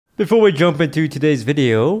Before we jump into today's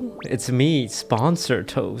video, it's me, Sponsor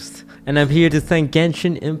Toast, and I'm here to thank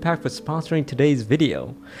Genshin Impact for sponsoring today's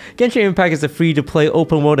video. Genshin Impact is a free-to-play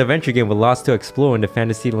open-world adventure game with lots to explore in the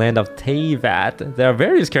fantasy land of Teyvat. There are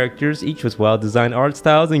various characters, each with well-designed art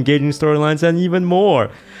styles, engaging storylines, and even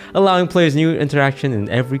more, allowing players new interaction in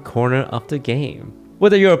every corner of the game.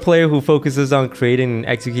 Whether you're a player who focuses on creating and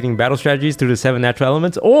executing battle strategies through the 7 natural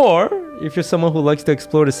elements, or if you're someone who likes to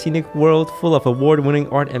explore the scenic world full of award-winning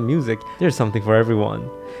art and music, there's something for everyone.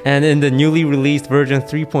 And in the newly released version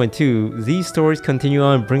 3.2, these stories continue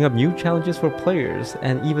on and bring up new challenges for players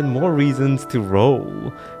and even more reasons to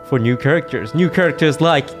roll for new characters. New characters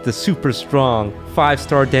like the super strong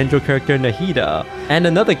 5-star Dendro character Nahida, and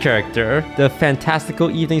another character, the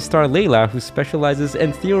fantastical Evening Star Layla, who specializes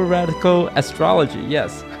in theoretical astrology.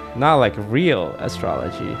 Yes, not like real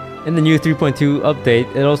astrology. In the new 3.2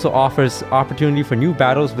 update, it also offers opportunity for new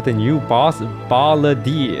battles with a new boss,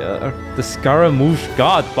 Baladir, the Scaramouche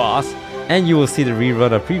god boss, and you will see the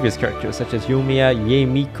rerun of previous characters such as Yumiya,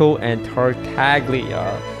 Yemiko, and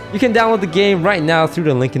Tartaglia. You can download the game right now through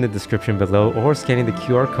the link in the description below or scanning the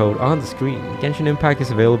QR code on the screen. Genshin Impact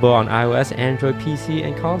is available on iOS, Android, PC,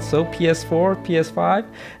 and console, PS4, PS5,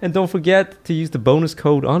 and don't forget to use the bonus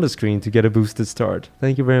code on the screen to get a boosted start.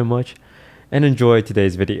 Thank you very much, and enjoy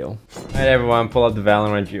today's video. Alright everyone, pull up the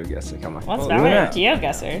Valorant GeoGuessr, come on. What's Valorant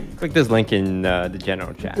GeoGuessr? Click this link in the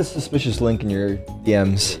general chat. This suspicious link in your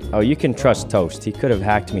DMs. Oh, you can trust Toast. He could have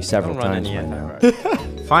hacked me several times by now.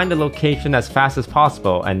 Find the location as fast as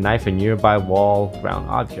possible and knife a nearby wall round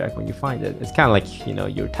object when you find it. It's kind of like, you know,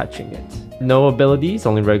 you're touching it. No abilities,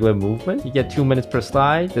 only regular movement. You get 2 minutes per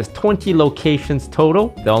slide. There's 20 locations total.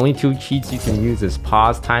 The only 2 cheats you can use is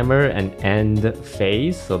pause timer and end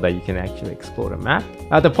phase so that you can actually explore the map.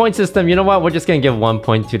 The point system, you know what? We're just gonna give 1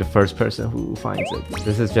 point to the first person who finds it.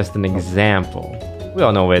 This is just an example. We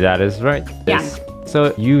all know where that is, right? Yeah.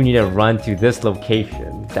 So you need to run to this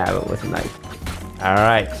location, stab it with a knife. All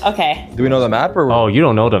right. Okay. Do we know the map or? Oh, you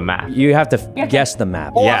don't know the map. You have to guess the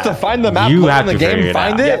map. Oh, I have to find the map, You load have in the to game, figure it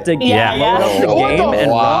find out. it? You have to Yeah. load up the What game the-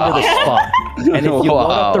 and wow. run to the spot. And if you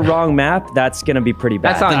load up the wrong map, that's gonna be pretty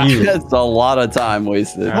bad. That's on you. That's a lot of time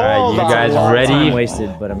wasted. All right, Hold you on. guys Time ready? Time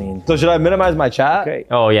wasted, but I mean. So should I minimize my chat? Okay.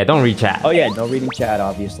 Oh yeah, don't read chat. Oh yeah, no reading chat,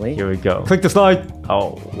 obviously. Here we go. Click the slide.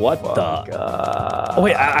 Oh, What the? Oh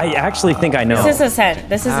wait, I actually think I know. This is Ascent.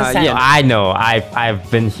 This is Ascent. yeah, I know.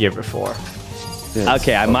 I've been here before.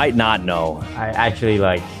 Okay, I might not know. I actually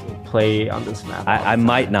like play on this map. I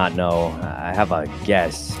might not know. I have a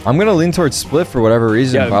guess. I'm gonna lean towards split for whatever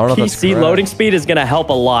reason. Yeah, but I don't know if that's PC correct. loading speed is gonna help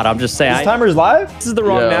a lot. I'm just saying. This timer's live? This is the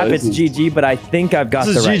wrong Yeah, map. this It's is- GG, but I think I've got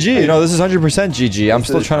This is the right. GG. No, this is 100% GG. I'm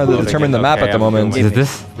still trying to determine the map Okay, at the I'm moment. doing- Is it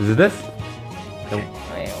this? Is it this?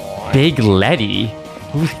 Big Letty?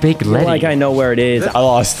 Who's Big I feel Letty? like I know where it is. I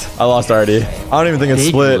lost already. I don't even think it's Big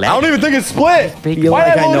split. leg. I don't even think it's split. Big I feel Why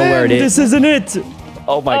like did I I know load where it in? is. This isn't it.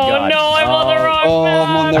 Oh my Oh god. no, I'm on the wrong Oh, map.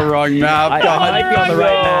 I'm on the wrong map. I might be on the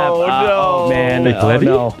right map. Oh man. Big Letty?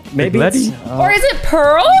 No. Maybe Big it's, Letty? Or is it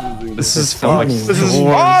Pearl? This is so much fucked. This is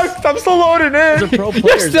stores. fucked. I'm still loading the in. pro You're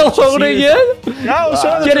players. still Did you see loading this? in? Yeah, I was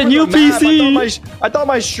trying to Get a determine new the map. PC. I thought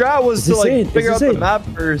my strat was Is to this like it? figure Is out this the it? map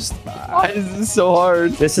first. Why is this so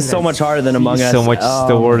hard? This is so much harder than Among Us. So much Oh.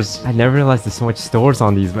 stores. I never realized there's so much stores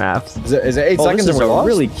on these maps. Is it 8 Oh, seconds this is and we're a lost?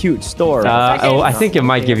 really cute store. Oh, I think it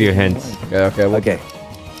might give you a hint. Okay. Well, Okay.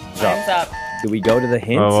 Time's up. Do we go to the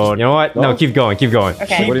hints? Oh, you know what? No, keep going. Keep going.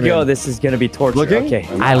 Okay. What do you Go. mean? This is gonna be torture. Looking? Okay.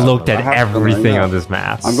 I looked at I have to everything right on now. this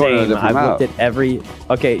map. I'm going to a Same. different I've map. looked at every.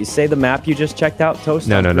 Okay, say the map you just checked out, Toast.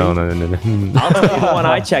 No. on three. No. I'll tell you the one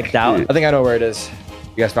I checked out. I think I know where it is.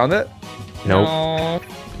 You guys found it? Nope.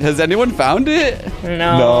 Has anyone found it?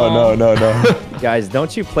 No. No. Guys,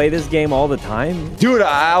 don't you play this game all the time? Dude,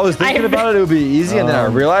 I was thinking about it. It would be easy, and then I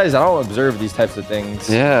realized I don't observe these types of things.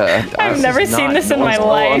 Yeah. I've never is seen not this in my I'm so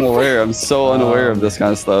life. unaware. I'm so unaware of this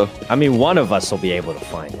kind of stuff. I mean, one of us will be able to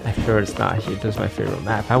find it. I'm sure it's not here. This is my favorite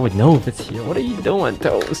map. I would know if it's here. What are you doing,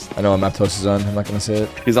 Toast? I know what map Toast is on. I'm not gonna say it.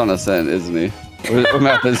 He's on Ascent, isn't he? What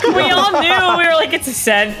map is he We on? all knew. We were like, it's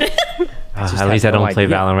Ascent. At least I have no don't play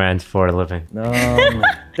idea. Valorant for a living. No,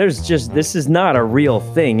 there's just this is not a real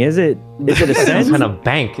thing, is it? Is it It's Ascent? on a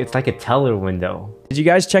bank. It's like a teller window. Did you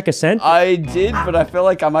guys check Ascent? I did, but I feel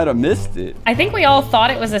like I might have missed it. I think we all thought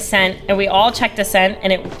it was Ascent, and we all checked Ascent,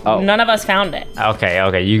 and none of us found it.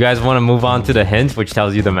 Okay. You guys want to move on to the hint, which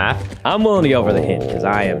tells you the map? I'm willing to go for the hint because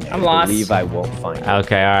I lost. believe I won't find it.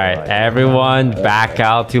 Okay, all right. Everyone back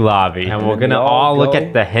out to lobby. And we're going to all look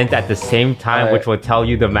at the hint at the same time, All right. which will tell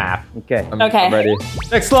you the map. Okay. Okay. I'm ready.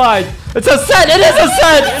 Next slide. It's Ascent. It is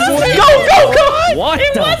Ascent. Go! What?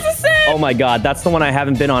 It was a scent. Oh my god, that's the one I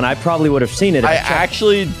haven't been on. I probably would have seen it. I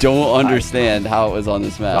actually don't understand how it was on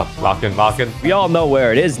this map. Falcon. We all know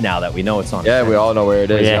where it is now that we know it's on. Yeah, we all know where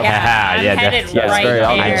it is. Yeah. I'm headed Yeah, right very there.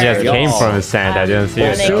 obvious. I just Yo. came from the sand. I didn't see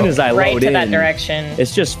it. As soon as I right load to in, that direction.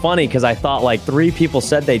 it's just funny because I thought like 3 people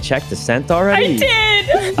said they checked the scent I already. did.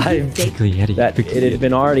 Bigly Yeti. That it had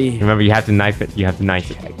been already. Remember, you have to knife it. You have to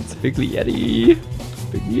knife it. It's Bigly Yeti.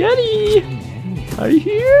 Bigly Yeti. Are you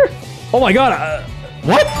here? Oh my god!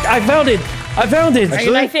 What? I found it! I found it! Are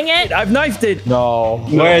you knifing it? I've knifed it! No.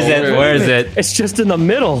 Where is it? Where is it? It's just in the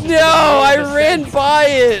middle. No, I ran by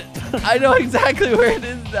it. I know exactly where it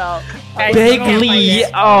is now. I can't find Bigly.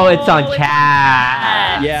 it. Oh, it's on Oh,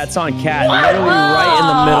 cat. Yeah, it's on cat. Literally right in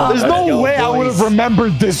the middle. There's Let's no go, way I would have boys.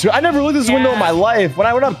 remembered this. I never looked this window in my life. When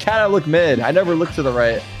I went up cat, I looked mid. I never looked to the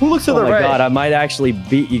right. Who looks to Oh the my right? god, I might actually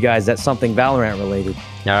beat you guys at something Valorant related.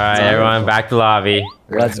 All right, everyone, back to lobby.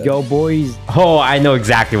 Let's go, boys. Oh, I know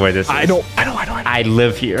exactly where this is. I know. I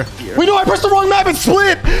live here. Wait, no, I pressed the wrong map and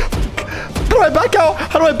split. How do I back out?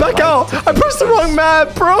 How do I back out? I pressed the wrong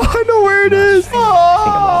map, bro. I know where it is.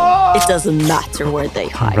 Oh. It doesn't matter where they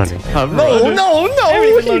hide. No. I haven't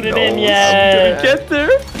even loaded in yet. Get there.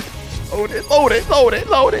 Load it.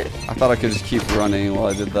 I thought I could just keep running while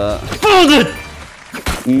I did that. Found it.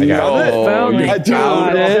 No, Found you it. I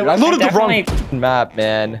found it. I loaded the wrong Definitely- map,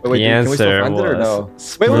 man. Wait, The can we still answer find it or no?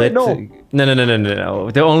 was Wait, no.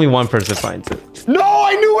 No. The only one person finds it. No,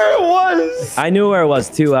 I knew where it was. I knew where it was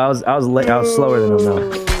too. I was slower than him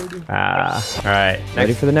though. All right.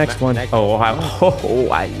 Ready for the next one. Oh,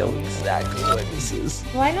 I know exactly what this is.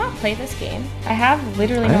 Will I not play this game? I have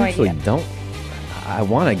literally I no actually idea. don't. I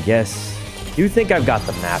want to guess. Do you think I've got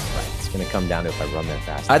the map right? It's gonna come down to if I run that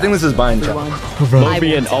fast. I think this is bind jump.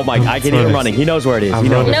 Mobian. Oh my! I can hear him running. He knows where it is. He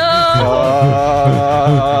knows. No.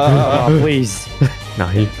 Oh, please. No,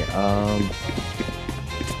 he.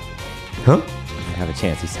 Huh? I have a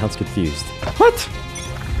chance. He sounds confused. What?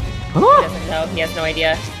 He doesn't know. He has no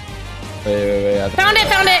idea. Wait. Found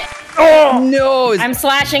it. No, I'm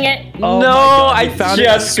slashing it. Oh No, my God, I he found it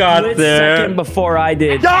just a got split there. second before I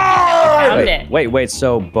did. Found it. Wait.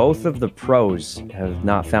 So both of the pros have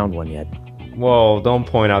not found one yet. Whoa! Don't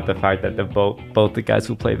point out the fact that both the guys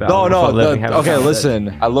who play Valorant No. for a living haven't Okay, found it.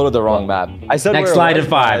 listen. I loaded the wrong map. I said Next where it slide was,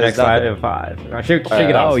 in 5. but Next it's not slide there. in 5. Shake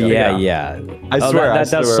it off. Oh shake it yeah, off. yeah. I swear, that I does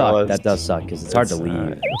swear it suck. was. That does suck because it's hard to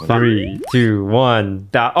leave. 3, 2, 1.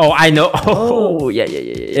 Oh, I know. Oh, yeah.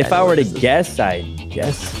 If I were to guess, I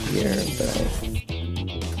guess here. But...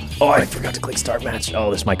 Oh, I forgot to click start match.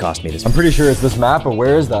 Oh, this might cost me this. I'm pretty sure it's this map, but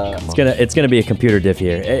where is that? It's gonna be a computer diff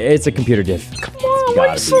here. It's a computer diff. Come on, why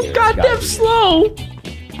are you so goddamn slow?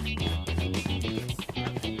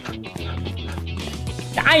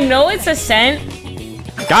 I know it's a scent.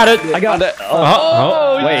 Got it. I got it.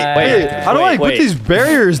 Wait, how do I put these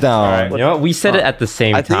barriers down? You know what? We said it at the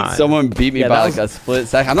same I time. think someone beat me Yeah, by that like a split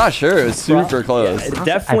second. I'm not sure. It was super close. It I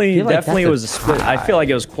definitely feel like that's was a split. I feel like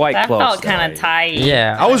it was quite That close. felt kind of tight.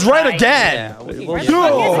 Yeah. I was right again. Where the fuck is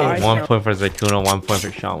it? 1 point for Zakuno, 1 point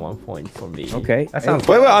for Sean, 1 point for me. Okay. That sounds.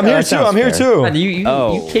 Wait, I'm here That too. sounds I'm here fair. too.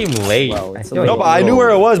 You came late. I feel No, like- but I knew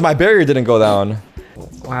where it was. My barrier didn't go down.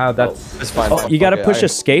 Wow, that's. It's fine. Oh, you gotta push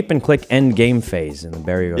escape and click end game phase, and the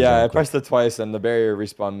barrier goes Yeah, I down. pressed it twice and the barrier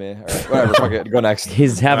respawned me. Or whatever, fuck it. Go next.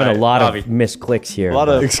 He's having Alright, a lot Bobby. of missed clicks here. A lot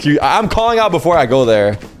of excuse. I'm calling out before I go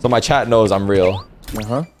there, so my chat knows I'm real.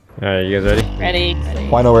 All right, you guys ready? Ready?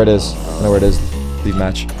 Oh, I know where it is. I know where it is. Leave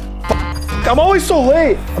match. Fuck, I'm always so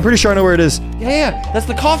late. I'm pretty sure I know where it is. Yeah, that's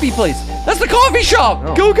the coffee place. That's the coffee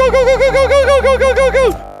shop. Go.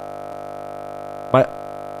 My.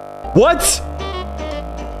 What?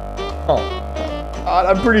 Oh. God,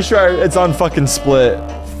 I'm pretty sure it's on fucking split.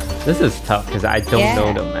 This is tough because I don't Yeah.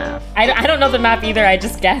 know the map. I don't know the map either. I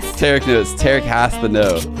just guessed. Tarik knows. Tarik has to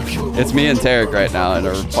know. It's me and Tarik right now in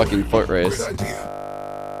a fucking foot race. How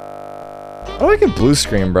do I get blue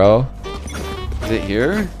screen, bro? Is it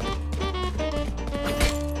here?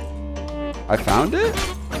 I found it?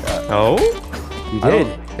 Oh? You I did.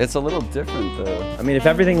 don't- It's a little different though. I mean, if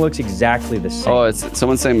everything looks exactly the same. Oh, it's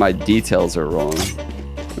someone saying my details are wrong.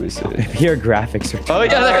 Let me see. Your graphics are. Oh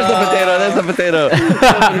yeah, there's the potato. There's the potato.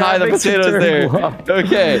 Hi, the Makes it potato's there. turn up.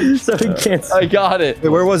 Okay, So he can't. I got it. Wait,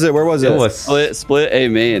 where was it? Where was it? It was. Split a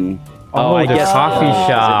main. Oh, I the guess coffee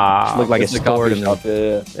shop. Looked like It's a the coffee store. shop,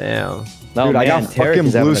 yeah. Damn. No, Dude, I man, got Tarik fucking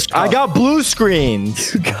is having blue. a I cup. got blue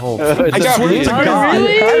screens. It's I a swear screen. to God,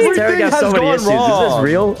 Really? everything Tarik got has so many gone issues. wrong. Is this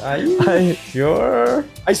real? Are you sure?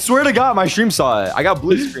 I swear to God, my stream saw it. I got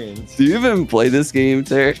blue screens. Do you even play this game,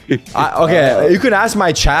 Tarik? Okay, you can ask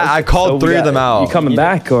my chat. I called 3 of them out. You coming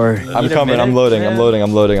back or? I'm coming. I'm loading. I'm loading.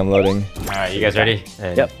 I'm loading. I'm loading. All right, you guys ready?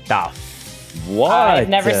 Yep. Stop. What? I've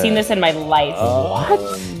never seen this in my life.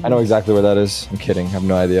 I know exactly where that is. I'm kidding. I have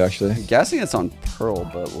no idea actually. I'm guessing it's on Pearl,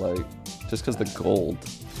 but like, just because the gold.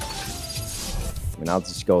 I mean, I'll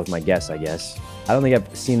just go with my guess, I guess. I don't think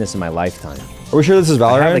I've seen this in my lifetime. Are we sure this is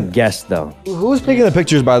I have a Valorant? guess though. Who's taking the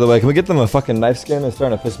pictures, by the way? Can we get them a fucking knife skin? It's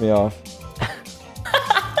starting to piss me off.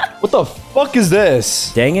 What the fuck is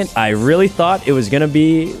this? Dang it! I really thought it was gonna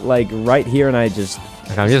be like right here, and I just.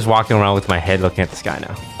 Like, I'm just walking around with my head looking at the sky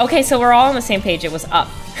now. Okay, so we're all on the same page. It was up.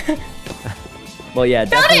 Well, yeah, it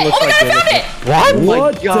Found definitely it! looks Oh my like god, I you're found looking- it! What? Oh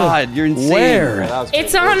What my the- God, you're insane. Where?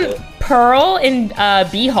 It's on Pearl in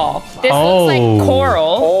B Hall. This looks like Oh.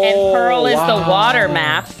 Coral, and Pearl is the water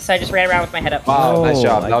map. So I just ran around with my head up. Wow, nice Oh,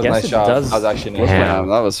 job. I That was a guess nice it job. does- That was actually nice. Yeah. Damn,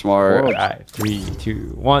 that was smart. All right, 3,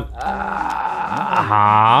 2, 1.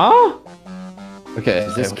 Huh? Okay,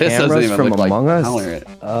 Is this this doesn't cameras even from look like Among Us? Valorant.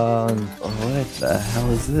 What the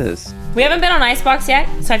hell is this? We haven't been on Icebox yet,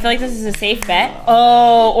 so I feel like this is a safe bet.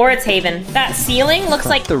 Oh, or it's Haven. That ceiling looks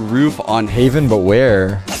like The roof on Haven, but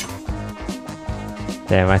where?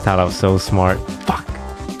 Damn, I thought I was so smart. Fuck.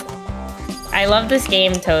 I love this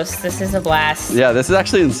game, Toast. This is a blast. Yeah, this is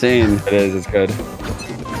actually insane. It is. It's good.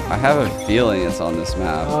 I have a feeling it's on this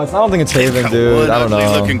map. I don't think it's Haven, dude. I don't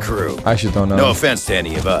know. Looking crew. I actually don't know. No offense to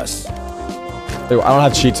any of us. Dude, I don't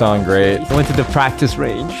have cheats on. Great. I went to the practice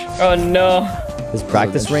range. Oh no. His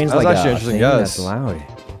practice range That was like actually a interesting thing guess. that's allowed.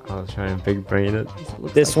 I was trying to big brain it.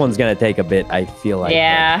 This one's gonna take a bit. I feel like.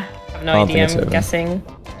 Yeah. I have no I don't idea. think it's I'm Haven. guessing.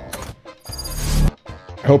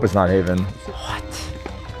 I hope it's not Haven. What?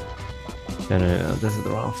 No, this is the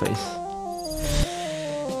wrong face.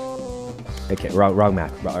 Okay, wrong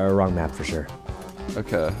map. Wrong map for sure.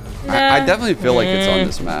 Okay. I definitely feel like it's on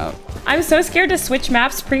this map. I'm so scared to switch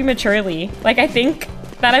maps prematurely. Like, I think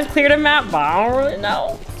that I've cleared a map, but I don't really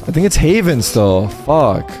know. I think it's Haven still.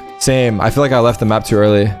 Fuck. Same. I feel like I left the map too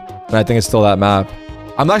early, and I think it's still that map.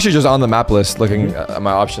 I'm actually just on the map list looking at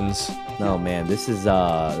my options. No man, this is Is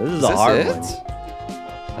a this hard it? one.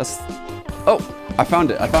 That's. Oh, I found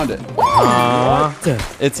it. I found it. What?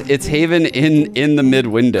 It's Haven in the mid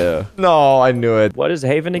window. No, I knew it. What is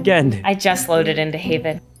Haven again? I just loaded into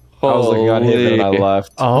Haven. I was looking at Haven and I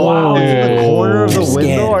left. Oh, wow. In the corner of the Scared.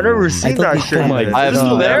 window? I've never seen thought- that shit. oh my I have Is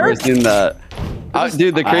it never seen that.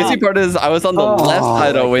 Dude, the crazy part is I was on the left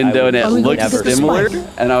side of a window and it looked never similar,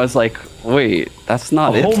 and I was like, wait, that's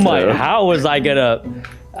not it. Oh my! though. How was I gonna?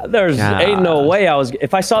 There's God. ain't no way I was.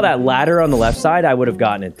 If I saw that ladder on the left side, I would have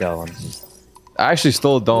gotten it though. I'm just, I actually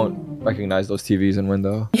still don't recognize those TVs in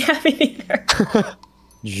window. Yeah, me neither.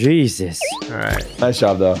 Jesus. All right. Nice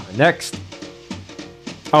job though. Next.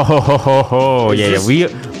 Oh, ho, ho, ho, ho. Yeah,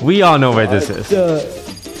 we all know where this is.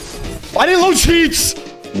 I didn't load cheats!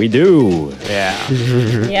 We do. Yeah.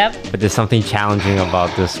 Yep. But there's something challenging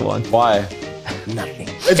about this one. Why? Nothing.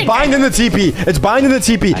 It's bind in the TP. It's bind in the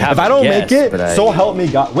TP. have If I a don't guess, make it, but I- so help me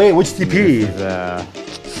God. Wait, which TP?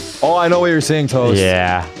 Oh, I know what you're saying, Toast.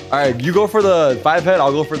 Yeah. All right, you go for the 5 head.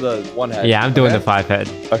 I'll go for the 1 head. Yeah, I'm doing okay? the 5 head.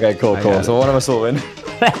 Okay, cool, got cool. it. So one of us will win.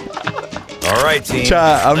 All right, team.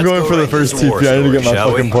 Chat, I'm Let's going go for the right first into TP. I need to get my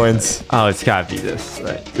shall we? fucking points. Oh, it's gotta be this,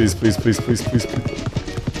 right? Please, please, please, please, please, please.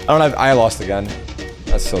 I lost again.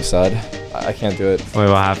 That's so sad. I can't do it. Wait,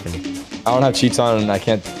 what happened? I don't have cheats on and I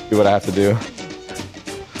can't do what I have to do.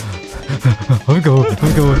 I'm going.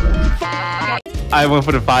 I went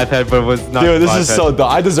for the 5 head, but it was not. Dude, the this 5 is head. so dumb.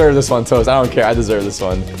 I deserve this one, Toast. I don't care. I deserve this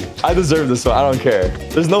one. I deserve this one. I don't care.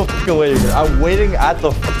 There's no fucking way you're gonna. I'm waiting at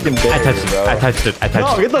the fucking barrier, I touched it. bro. I touched it. I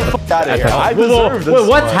touched No, it. get the fuck out of here. I Whoa, deserve this wait,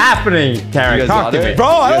 what's one. happening, You Tarik? guys Talk got to it? me. Bro,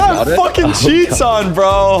 I You don't guys have got it? fucking cheats on,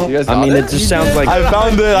 bro. You guys I got mean, it? it just sounds like. I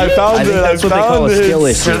found it. I found I it. think that's what they call a skill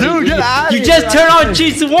issue. Dude, get out of You just turn on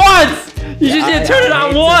cheats once. You just didn't turn it I hate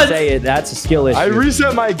on to once. say it, that's a skill issue. I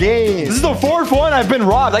reset my game. This is the 4th one. I've been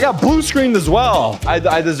robbed. I got blue screened as well. I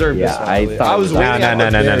deserve this Yeah, one. I thought I it was was-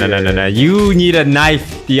 waiting. No. You need to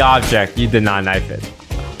knife the object. You did not knife it.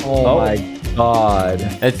 Oh my god.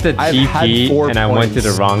 It's the I've had TP, 4 and I went to the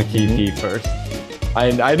points. wrong TP first.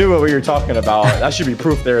 I knew what you were talking about. That should be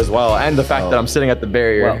proof there as well. And the fact that I'm sitting at the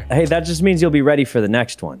barrier. Well, hey, that just means you'll be ready for the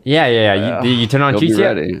next one. Yeah. You turn on You'll cheats be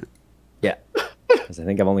yet? ready. Yeah. Because I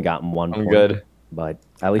think I've only gotten one I'm point. good. But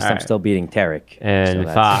at least I'm Alright. still beating Tarik. And so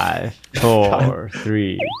that's- 5, 4,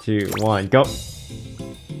 3, 2, 1, go.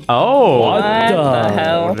 Oh. What the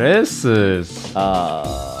hell? This is...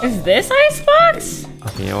 Is this Icebox?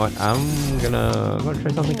 Okay, you know what? I'm gonna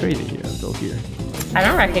try something crazy here. I'll go here. I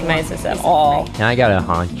don't recognize this at all. And I got a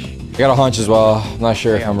hunch. I got a hunch as well. I'm not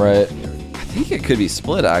sure if I'm right. I think it could be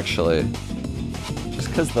split, actually. Just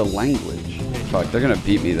because the language. Fuck, they're gonna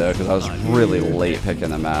beat me, though, because I was really late picking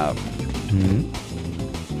the map.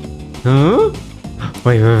 Huh?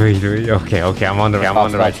 Wait. Okay, I'm on the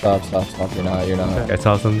right. Stop. You're not. I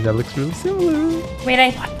saw something that looks really similar. Wait, I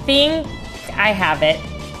think I have it.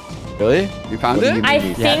 Really? You found it? I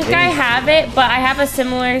think I have it, but I have a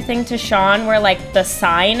similar thing to Sean where like the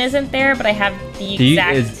sign isn't there, but I have the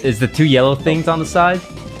exact... Is the 2 yellow things on the side?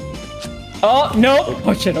 Oh, no.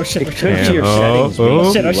 Oh, shit. Could be your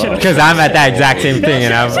settings. Shit. Because I'm at that exact same thing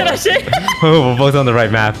and I'm... Shit. Oh, we're both on the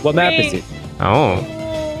right map. What map is it?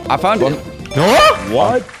 Oh. I found it.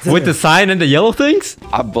 What? With the sign and the yellow things?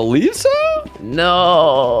 I believe so?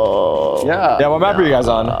 No. Yeah. What map are you guys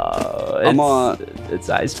on? I'm on... It's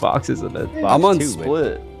Icebox, isn't it? I'm on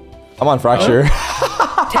Split. I'm on Fracture.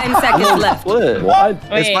 10 seconds left. Split. What?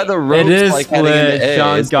 It's by the It ropes, is like, heading into Split. A.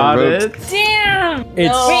 Sean It's the got ropes. it. Damn.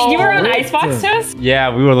 It's Wait, you were on Icebox Toast?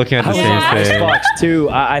 Yeah, we were looking at the same thing. Icebox too.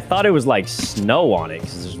 I thought it was like snow on it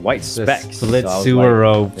because there's white specks. Split So I was sewer like,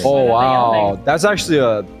 ropes. Oh wow, that's actually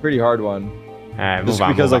a pretty hard one. Alright, Just move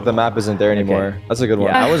on, because move like the map isn't there anymore. That's a good one.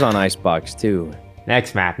 Yeah, I was on Icebox too.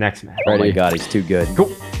 Next map. Oh my god, he's too good. Cool.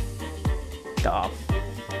 Stop.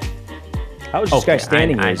 How is this guy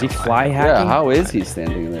standing there? Is he fly hacking? Yeah, how is he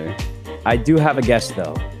standing there? I do have a guess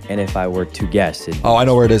though, and if I were to guess, it. Oh, I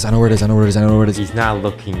know where it is. I know where it is. He's not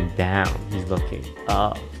looking down. He's looking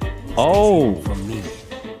up. Oh,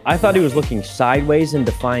 I thought he was looking sideways and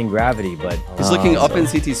defying gravity, but He's looking up in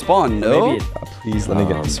CT spawn, no? maybe Please let me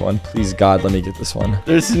get this one. Please God, let me get this one.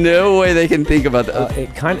 There's no way they can think about that.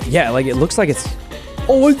 it kind of like it looks like it's.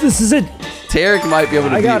 Oh, this is it. Tarik might be able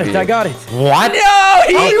to I got beat it. me. I got it. What? No,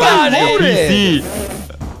 he got it.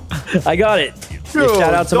 I got it.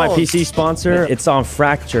 Shout out to my PC sponsor. It's on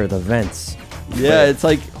Fracture, the vents. Yeah, it's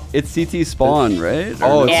like, it's CT spawn, right?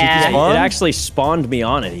 Oh, Or- it's Yeah. CT It spawn? actually spawned me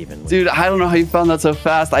on it even. Dude, I don't know how you found that so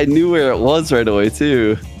fast. I knew where it was right away,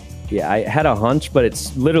 too. Yeah, I had a hunch, but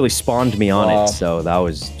it's literally spawned me on Wow. it, so that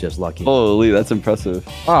was just lucky. Holy, that's impressive.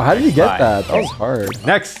 Oh, how did you get that? That was hard.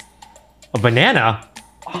 Next. A banana.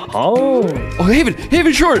 Oh, Oh,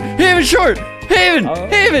 Haven short! Haven!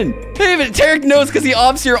 Tarik knows because he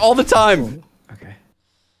obs here all the time. Okay.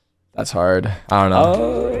 That's hard. I don't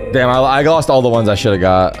know. Damn, I lost all the ones I should have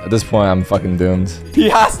got. At this point, I'm fucking doomed. He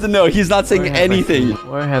has to know. He's not saying anything.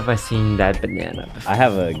 Where have I seen that banana before? I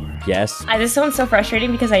have a guess. This one's so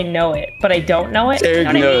frustrating because I know it, but I don't know it. Tarik You know what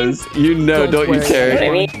I mean? knows. You know, don't you, You know what I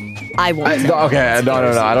Tarik? mean? I won't. tell. Okay, no.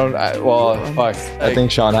 I don't. Well, fuck. I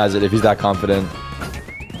think Sean has it if he's that confident.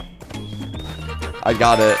 I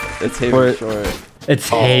got it. It's Haven Where- short. It's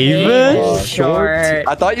Haven? Short.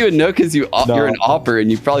 I thought you would know because you're an opper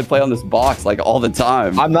and you probably play on this box like all the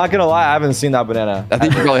time. I'm not gonna lie, I haven't seen that banana. I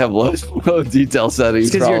think you probably have low detail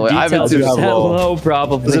settings. Because your Probably. I haven't details seen are have low. low,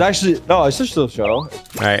 probably. Is it actually? No, it should still show. All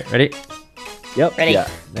right, ready? Yep. Ready? Yeah.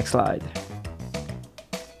 Next slide.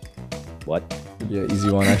 What? Yeah,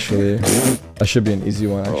 easy one actually. That should be an easy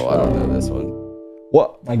one actually. Oh, I don't know this one.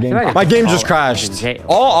 What? My game. feel like My game it's just all crashed. in jail.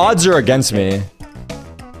 All odds are against me.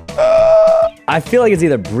 I feel like it's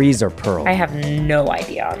either Breeze or Pearl. I have no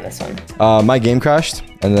idea on this one. My game crashed,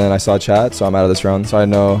 and then I saw chat, so I'm out of this round. So I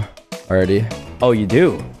know already. Oh, you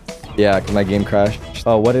do? Yeah, 'cause my game crashed.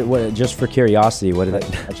 Oh, what? Just for curiosity, what did it?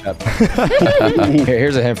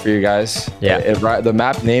 Here's a hint for you guys. Yeah. The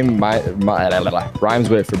map name rhymes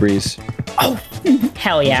with Febreze.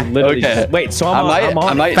 Hell yeah. Literally. Okay. Wait, so I I'm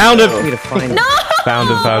on. might Found know. I need to find. Found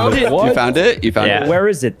it. You found it? You found Yeah. it? Where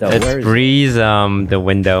is it though? Where It's is it? Breeze, the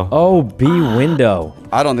window. Oh, B window.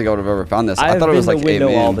 I don't think I would have ever found this. I I've thought it been was like the window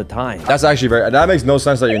A-man. all the time. That's actually that makes no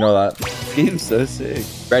sense that you know that. This game's so sick.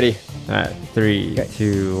 Ready? All right, 3,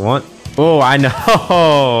 2, 1. Oh, I know.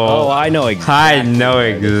 Oh, I know exactly. I know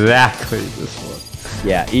exactly this one.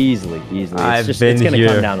 Yeah, easily. I've It's been gonna here.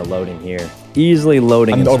 come down to loading here. Easily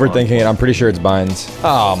loading. I'm and overthinking it. I'm pretty sure it's binds.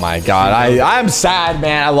 Oh my god. I'm sad,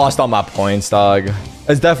 man. I lost all my points, dog.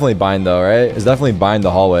 It's definitely bind though, right? It's definitely bind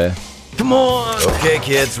the hallway. Come on. Okay,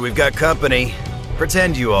 kids, we've got company.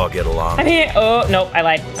 Pretend you all get along. I'm here. Oh, no, I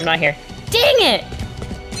lied. I'm not here. Dang it.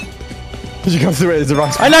 Did you come through it? It's the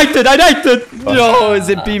wrong I liked it. Yo, is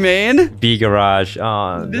it B-man? B garage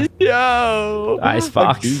on Yo.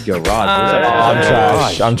 Icebox. B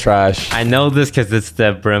garage. I'm trash. I know this because it's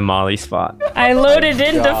the Brim Molly spot. I loaded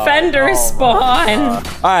in defender spawn. All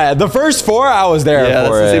right, the first 4 I was there Yeah, that's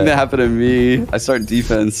for the same it. that happened to me. I start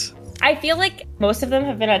defense. I feel like most of them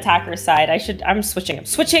have been attacker's side. I'm switching. I'm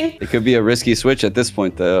switching. It could be a risky switch at this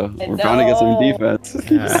point, though. We're trying to get some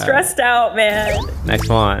defense. Stressed out, man. Next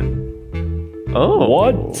one. Oh.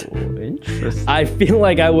 What? Interesting. I feel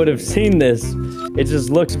like I would have seen this. It just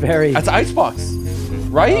looks very... That's Icebox,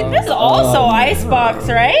 right? This is also Icebox,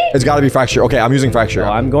 right? It's got to be Fracture. Okay, I'm using Fracture.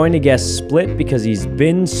 I'm going to guess Split because he's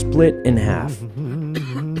been split in half.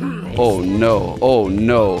 Oh no, oh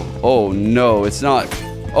no, oh no, it's not.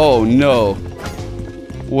 Oh no.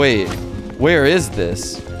 Wait, where is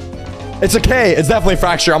this? It's a K. It's definitely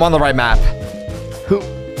Fracture. I'm on the right map.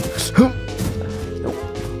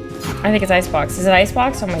 I think it's Icebox. Is it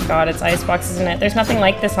Icebox? Oh my god, it's Icebox, isn't it? There's nothing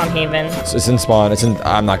like this on Haven. It's in spawn. It's in.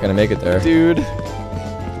 I'm not gonna make it there. Dude,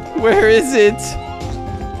 where is it?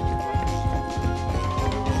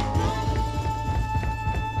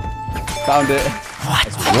 Found it.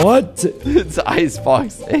 What? It's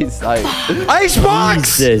Icebox A site.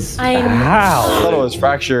 Icebox! Jesus. I know. I How? thought it was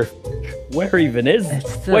Fracture. Where even is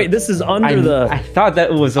this? Wait, this is under the... I thought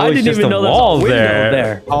that was I always didn't just even a know wall there's a window there.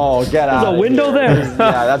 there. Oh, get out. There's a window there.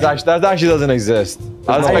 Yeah, that actually doesn't exist.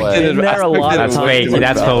 I Been there a lot of That's times. fake.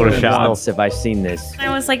 That's Photoshop. Once have I seen this. I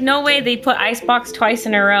was like, no way they put Icebox twice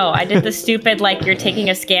in a row. I did the stupid, like, you're taking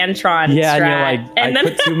a Scantron Yeah, strat. and you're like, I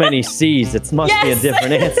put too many C's. It must be a Yes!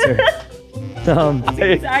 different answer.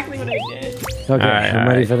 exactly what I did. Okay, Alright, I'm ready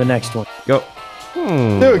alright. for the next one. Go.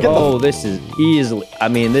 Dude, get Oh, this is easily... I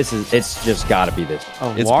mean, it's just gotta be this.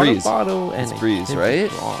 It's Water Breeze. bottle and It's a Breeze, kid right?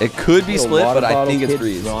 drawing. It could be Split, but I think it's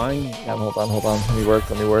Breeze. Drawing. Yeah, hold on. Let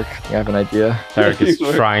me work. I have an idea. Tarik is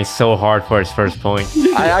trying so hard for his first point.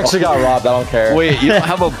 I actually got robbed. I don't care. Wait, you don't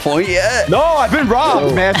have a point yet? No, I've been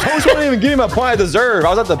robbed, man. Toast won't even give me a point I deserve. I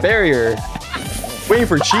was at the barrier. Waiting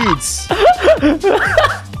for cheats.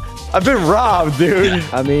 I've been robbed, dude.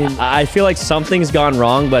 I mean, I feel like something's gone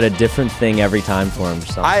wrong, but a different thing every time for him.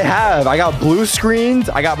 So. I got blue screened.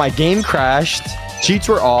 I got my game crashed. Cheats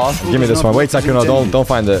were off. Give me this one. Wait a second. No, don't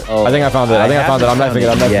find it. Oh, I think I found it. I'm knifing it.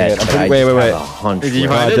 I'm knifing it. Wait. I have a hunch. Did you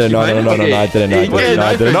No, I find it? didn't. No, You find it? I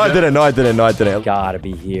didn't. No, I didn't. Gotta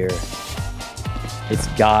be here. It's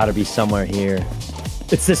gotta be somewhere here.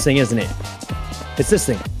 It's this thing, isn't it? It's this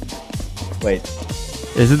thing. Wait.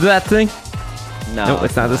 Is it that thing? No. Nope,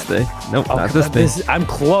 it's not this thing. Nope, Oh, not this thing. I'm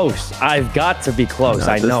close. I've got to be close. Not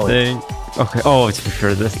I this know it. thing. Okay. Oh, it's for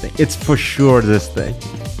sure this thing. It's for sure this thing.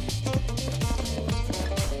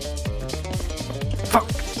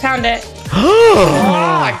 Found it.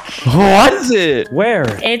 What is it? Where?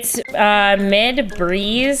 It's mid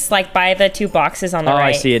Breeze, like by the two boxes on the Oh,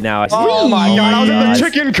 right. I see it now. I see Oh it. my god, I was in God. the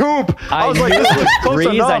chicken coop. I was like, knew this it was was close Breeze.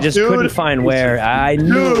 enough, I just dude. couldn't find where. I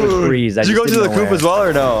knew it was Breeze. Did you go to the coop as well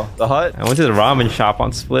or no? The hut? I went to the ramen shop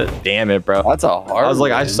on Split. Damn it, bro. That's a hard I was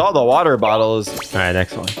like, I one. saw the water bottles. All right,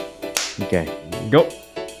 next one. Okay. Go.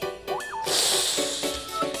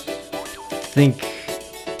 Think.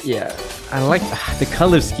 Yeah, I like the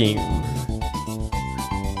color scheme.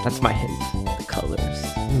 That's my hint. The colors.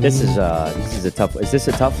 This is a tough. Is this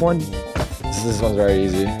a tough one? This one's very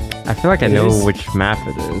easy. I feel like I It know is. which map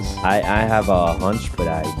it is. I have a hunch, but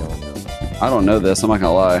I don't know. I don't know this. I'm not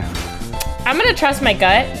gonna lie. I'm gonna trust my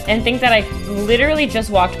gut and think that I literally just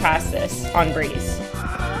walked past this on Breeze.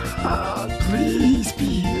 Please be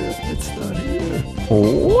here. It's not here.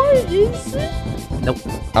 What is it? Nope.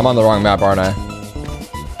 I'm on the wrong map, aren't I?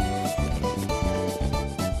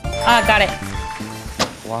 Got it.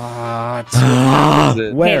 What?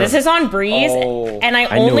 Okay, this is on Breeze, and I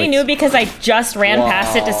knew only it. knew because I just ran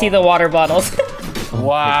past it to see the water bottles.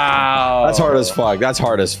 Wow. That's hard as fuck. That's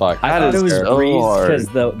hard as fuck. I thought it was so Breeze hard. because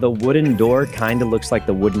the wooden door kind of looks like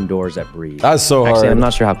the wooden doors at Breeze. That's so hard. Actually, I'm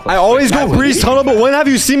not sure how close. I always go Breeze Tunnel, but when have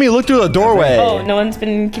you seen me look through the doorway? Oh, no one's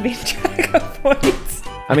been keeping track of points.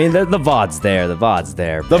 I mean, the VOD's there. The VOD's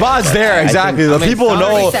there. The VOD's there, exactly. The people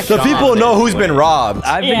know. The people know who's been robbed.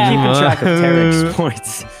 I've been Yeah. keeping track of Tarik's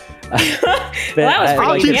points. that was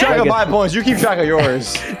I'll pretty keep track of like my points. You keep track of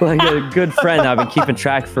yours. like a good friend. I've been keeping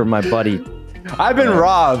track for my buddy. I've been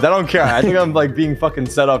robbed. I don't care. I think I'm like being fucking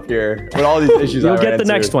set up here with all these issues. You'll I get ran the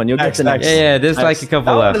into. next one. You'll get the next. Yeah, there's like a couple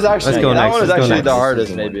That one left. is actually, Let's go that next. one is Let's go actually next. the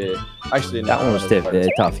hardest, maybe. Actually, no, That one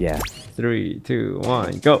was tough. Yeah. 3, 2,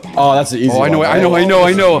 1, go. Oh, that's the easy Oh, I know, one.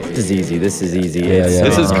 I know. This is easy. This is easy. Yeah, It's, yeah.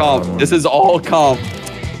 This is comp. This is all comp.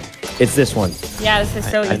 It's this one. Yeah, this is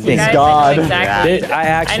so easy, think- guys. God. I know exactly. I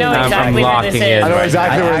actually. I know I'm exactly where locking this in. is. I know Right.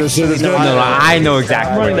 exactly where this is. It's actually gonna No, be- I know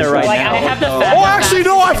exactly. I'm running there right Like, now. I have the Oh, actually,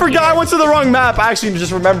 no, I forgot. I went to the wrong map. I actually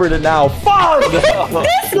just remembered it now. Fuck! This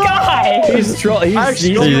guy! Why? He's trolling. Yeah,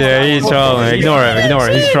 he's trolling. Ignore him. Ignore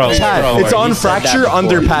him. He's trolling. Chat, it's on fracture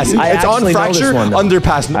underpass. It's on fracture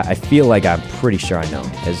underpass. I feel like I'm pretty sure I know.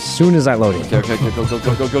 As soon as I load it. Okay, go.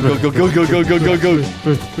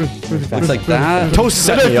 It's like that. Toast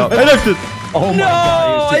set me up. Oh my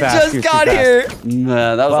god. I just got here.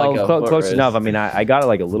 Nah, that was like a close enough. I mean, I got it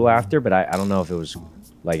like a little after, but I don't know if it was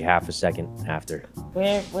like half a second after.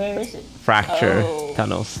 Where is it? Fracture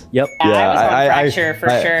tunnels. Yep. Yeah, I was on fracture for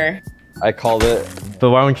sure. I called it.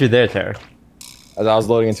 But why weren't you there, Tarik? As I was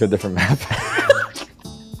loading into a different map.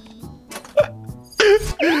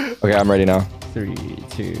 Okay, I'm ready now. 3,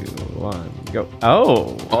 2, 1, go.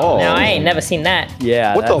 Oh. No, I ain't never seen that.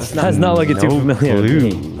 Yeah, What the that's not looking too familiar to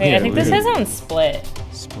me. Wait, I think this is on split.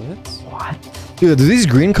 Splits? What? Dude, do these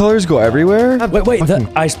green colors go everywhere? Wait, the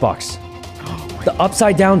icebox. The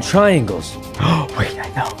upside down triangles. Wait, I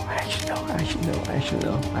know. I actually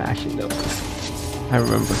know. I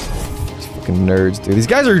remember. Fucking nerds, dude. These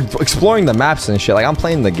guys are exploring the maps and shit. Like, I'm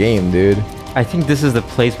playing the game, dude. I think this is the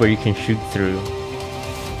place where you can shoot through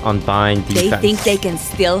on bind defense. They think they can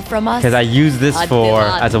steal from us? Because I use this as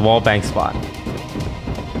a wallbang spot.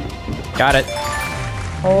 Got it.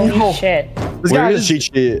 Holy shit. This guy is a cheat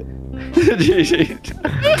sheet.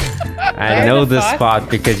 I know this spot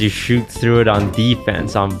because you shoot through it on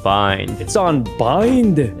defense, on bind. It's on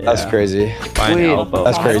bind. That's crazy. Bind elbow.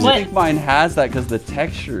 That's I crazy. don't think mine has that because the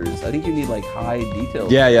textures. I think you need like high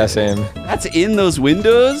details. Yeah, same. That's in those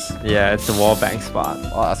windows? Yeah, it's a wallbang spot.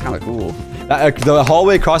 Oh, that's kind of cool. The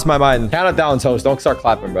hallway crossed my mind. Count it down, Toast. Don't start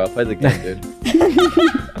clapping, bro. Play the game, dude.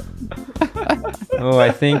 Oh,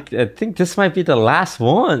 I think this might be the last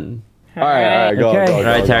one. All right, go. All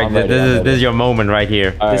right, Tarik, this is your moment right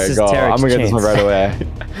here. All right, This is go. Tarik's I'm gonna get this one chance. right away.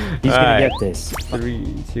 He's gonna get this.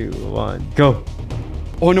 3, 2, 1, go.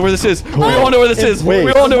 Oh, I know where this is. We all know where this is. Wait.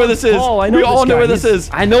 We all know where this is. Paul, I know We all this know guy. where this is.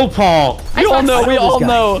 I know Paul. We all know. We all guy.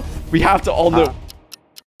 know. We have to all know.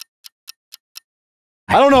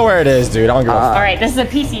 I don't know where it is, dude. I don't give a fuck. All right, this is a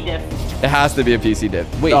PC diff. It has to be a PC diff.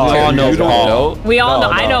 Wait, No, you we all know don't Paul. know? We all No,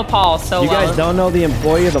 know. I no. know Paul so You guys don't know the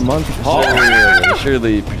employee of the month, Paul?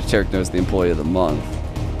 Surely Tarik knows the employee of the month.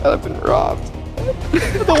 I've been robbed.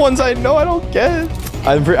 The ones I know, I don't get.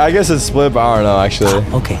 I guess it's split, but I don't know, actually.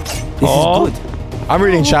 Okay, this is good. I'm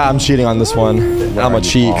reading chat. I'm cheating on this one. And I'm a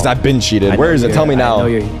cheat because I've been cheated. Where is it? Tell me now.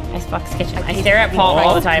 Icebox kitchen. I stare at Paul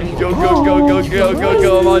all the time. Go.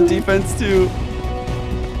 I'm on defense too.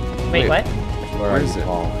 Wait, what? Where is it?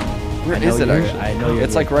 Paul? Where is it actually? I know you're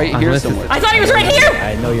It's like here. right here Unless it's- somewhere. I thought he was right here.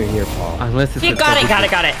 I know you're here, Paul. Unless it's You got it.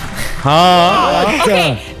 Huh?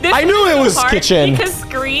 Okay, this I knew it was hard kitchen. because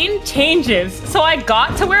screen changes. So I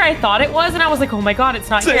got to where I thought it was, and I was like, "Oh my god, it's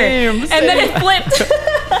not here!" And then it flipped.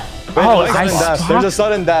 There's a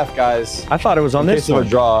sudden death, guys. I thought it was on In this case of a one.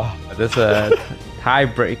 draw. This is a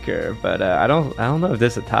tiebreaker, but I don't know if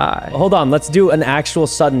this is a tie. Hold on, let's do an actual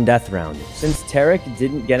sudden death round. Since Tarik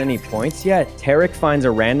didn't get any points yet, Tarik finds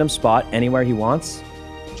a random spot anywhere he wants.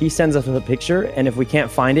 He sends us a picture, and if we can't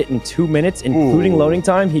find it in 2 minutes, including loading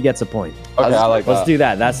time, he gets a point. Okay, I like Let's that. do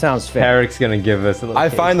that. That sounds fair. Tarik's gonna give us a I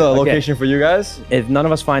find the location for you guys. If none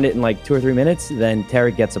of us find it in like 2 or 3 minutes, then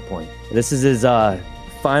Tarik gets a point. This is his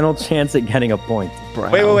final chance at getting a point.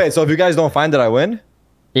 Wait. So if you guys don't find it, I win?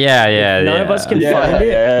 Yeah. None of us can find it.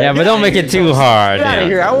 Yeah, but don't make it too hard. Get out yeah. of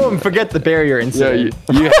here. I won't forget the barrier incident.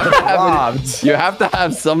 You have to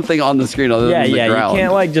have something on the screen other Yeah, than the ground. you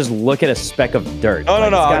can't like just look at a speck of dirt. No.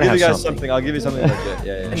 Like, it's I'll gotta give you have guys something. I'll give you something legit.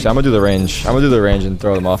 Yeah. Actually, I'm gonna do the range. I'm gonna do the range and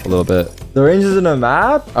throw them off a little bit. The range isn't a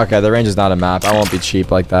map? Okay, the range is not a map. I won't be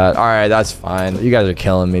cheap like that. All right, that's fine. You guys are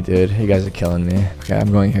killing me, dude. You guys are killing me. Okay,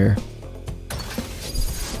 I'm going here.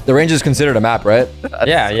 The range is considered a map, right?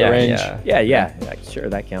 Yeah. range. Yeah, sure,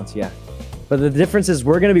 that counts, yeah. But the difference is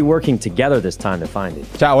we're going to be working together this time to find it.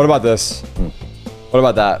 Chat, what about this? What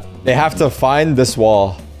about that? They have to find this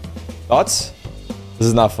wall. Thoughts? This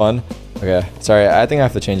is not fun. Okay, sorry. I think I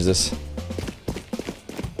have to change this.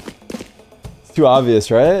 It's too obvious,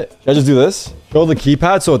 right? Should I just do this? Show the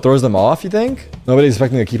keypad so it throws them off, you think? Nobody's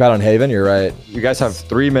expecting a keypad on Haven. You're right. You guys have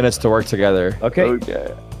 3 minutes to work together. Okay.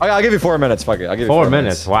 I'll give you 4 minutes. Fuck it. I'll give you 4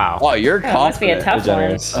 minutes. Wow. Oh, you're That must be a confident. tough one.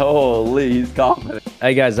 Generous. Holy, he's confident.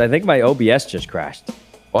 Hey guys, I think my OBS just crashed.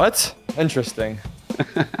 What? Interesting.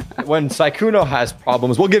 When Saikuno has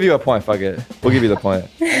problems, we'll give you a point. Fuck it. We'll give you the point.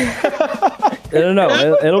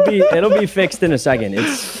 No, it'll be fixed in a second.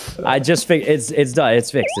 It's done.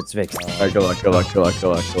 It's fixed. All right, good luck.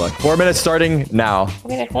 4 minutes starting now.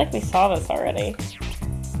 Wait, I feel like we saw this already.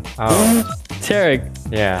 Oh, Tarik,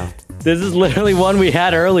 yeah. this is literally one we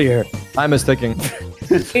had earlier. Time is ticking.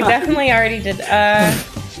 We definitely already did.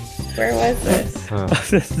 Where was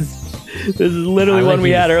this? This is literally one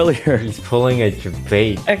we had earlier. He's pulling a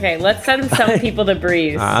debate. Okay, let's send some people to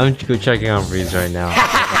Breeze. I'm checking on Breeze right now.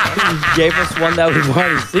 He gave us one that we've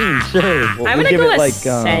already seen. Sure. I'm gonna go with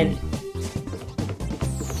Send.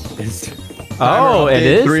 Oh, it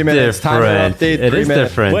is 3 minutes. different. It is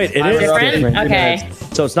different. Wait, it is Different? Okay.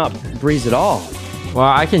 So it's not Breeze at all. Well,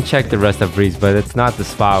 I can check the rest of Breeze, but it's not the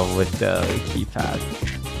spot with the keypad.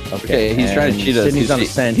 Okay, he's trying to cheat us. Sydney's on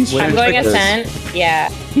Ascent. I'm going Ascent. Yeah.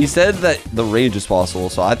 He said that the range is possible,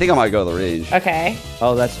 so I think I might go to the range. Okay.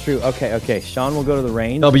 Oh, that's true. Okay. Sean will go to the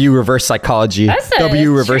range. W reverse psychology. That's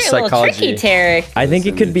reverse a little tricky, Tarik. I think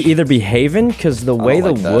it could be either be Haven, because the way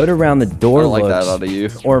the like that. wood around the door I don't like looks, that out of you.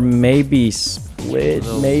 or maybe Split,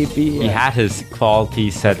 maybe. He had his quality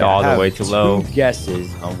set all the way to low. 2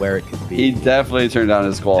 guesses on where it could be. He definitely turned down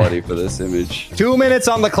his quality for this image. 2 minutes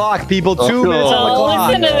on the clock, people. 2 minutes on the Oh, clock.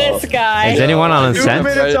 listen to this guy. Is anyone on 2 Ascent?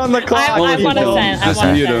 minutes on the clock. I want Ascent. I Just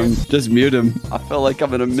want mute Ascent. him. Just mute him. I feel like I'm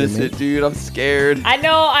gonna miss it, dude. I'm scared. I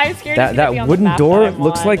know. I'm scared. That wooden door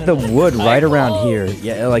looks like the wood right around here.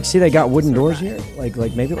 Yeah, like see they got wooden doors here. Like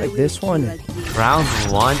maybe like this one. Round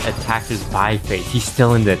 1, attacker's by face. He's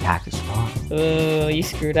still in the attacker's spot. Ooh, you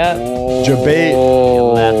screwed up. Debate.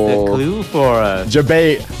 Left a clue for us.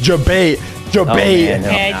 Debate. Oh, man, no.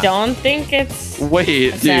 Okay, I don't think it's.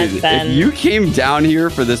 Wait, Ascent, dude. then. If you came down here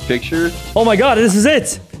for this picture, Oh my god, this is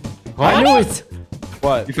it. I knew it.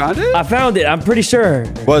 What? you found it? I found it. I'm pretty sure.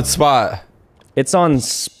 What spot? It's on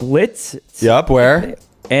Split. Yep, where?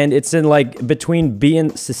 And it's in like between B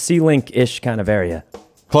and C-Link-ish kind of area.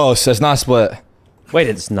 Close. It's not split. Wait,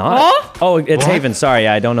 it's not? Huh? Oh, it's Haven. Sorry,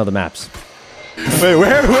 I don't know the maps. Wait,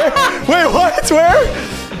 where? Wait, what? Where?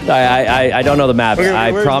 I don't know the maps. Okay,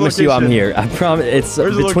 I where's the promise you I'm location? here. I promise it's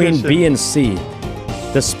Where's the between location? B and C.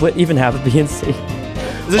 Does Split even have a B and C?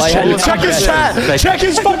 Check his chat. Check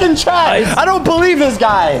his fucking chat. I don't believe this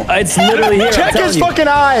guy. It's literally here. Check his fucking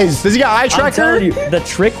eyes. Does he got eye I'm tracker? telling you, the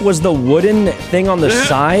trick was the wooden thing on the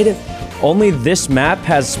side. Only this map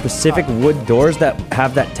has specific wood doors that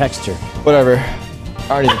have that texture. Whatever.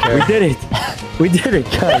 I don't even care. We did it. We did it,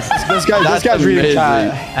 guys. This guy's reading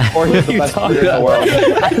chat. Or he's the best player in the world.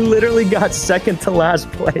 I literally got second to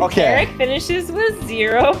last place. Okay. Tarik finishes with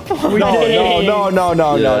 0 points. No.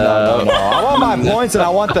 I want my points and I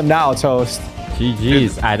want them now, Toast.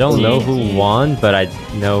 GG's. I don't know who won, but I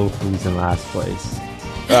know who's in last place.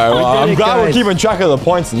 All right, well, We did I'm it, glad we're guys. keeping track of the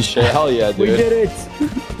points and shit. Hell yeah, dude. We did it.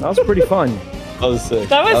 That was pretty fun. That was sick.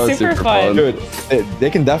 That was super fun. Dude, they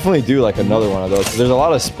can definitely do like another one of those. 'Cause there's a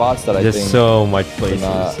lot of spots that I There's think. so much places.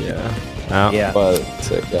 not. Yeah. Oh. Yeah. But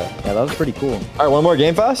sick, yeah. Yeah, that was pretty cool. All right, one more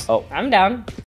game fast. Oh. I'm down.